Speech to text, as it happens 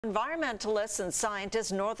Environmentalists and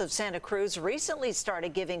scientists north of Santa Cruz recently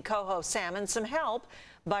started giving coho salmon some help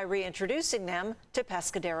by reintroducing them to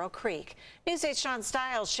Pescadero Creek. News 8's Sean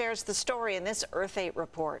Stiles shares the story in this Earth 8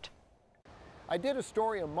 report. I did a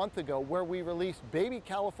story a month ago where we released baby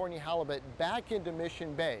California halibut back into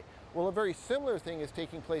Mission Bay. Well, a very similar thing is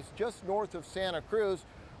taking place just north of Santa Cruz,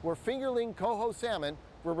 where fingerling coho salmon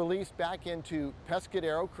were released back into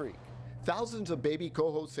Pescadero Creek. Thousands of baby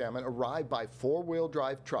coho salmon arrive by four-wheel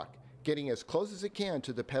drive truck, getting as close as it can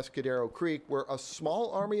to the Pescadero Creek, where a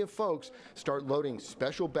small army of folks start loading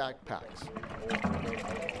special backpacks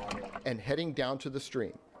and heading down to the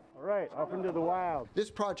stream. All right, off into the wild.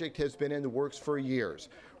 This project has been in the works for years.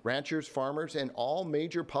 Ranchers, farmers, and all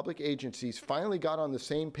major public agencies finally got on the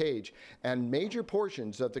same page, and major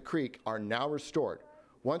portions of the creek are now restored.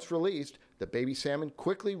 Once released, the baby salmon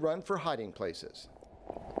quickly run for hiding places.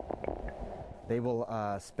 They will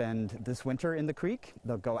spend this winter in the creek.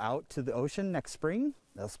 They'll go out to the ocean next spring.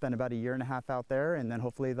 They'll spend about a year and a half out there, and then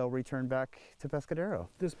hopefully they'll return back to Pescadero.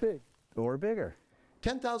 This big? Or bigger.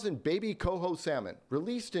 10,000 baby coho salmon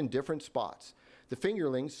released in different spots. The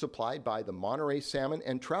fingerlings supplied by the Monterey Salmon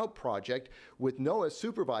and Trout Project, with NOAA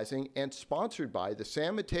supervising, and sponsored by the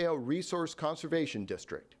San Mateo Resource Conservation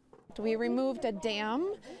District. We removed a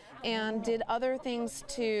dam and did other things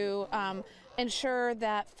to ensure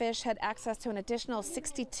that fish had access to an additional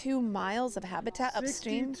 62 miles of habitat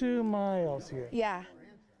upstream. 62 miles here. Yeah.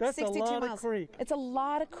 That's a lot of creek. It's a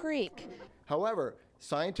lot of creek. However,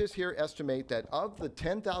 scientists here estimate that of the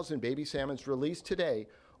 10,000 baby salmons released today,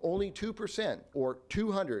 only 2%, or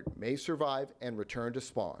 200, may survive and return to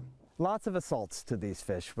spawn. Lots of assaults to these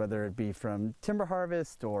fish, whether it be from timber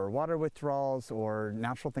harvest or water withdrawals or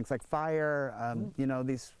natural things like fire. You know,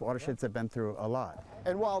 these watersheds have been through a lot.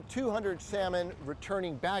 And while 200 salmon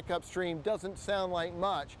returning back upstream doesn't sound like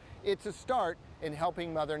much, it's a start in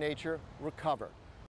helping Mother Nature recover.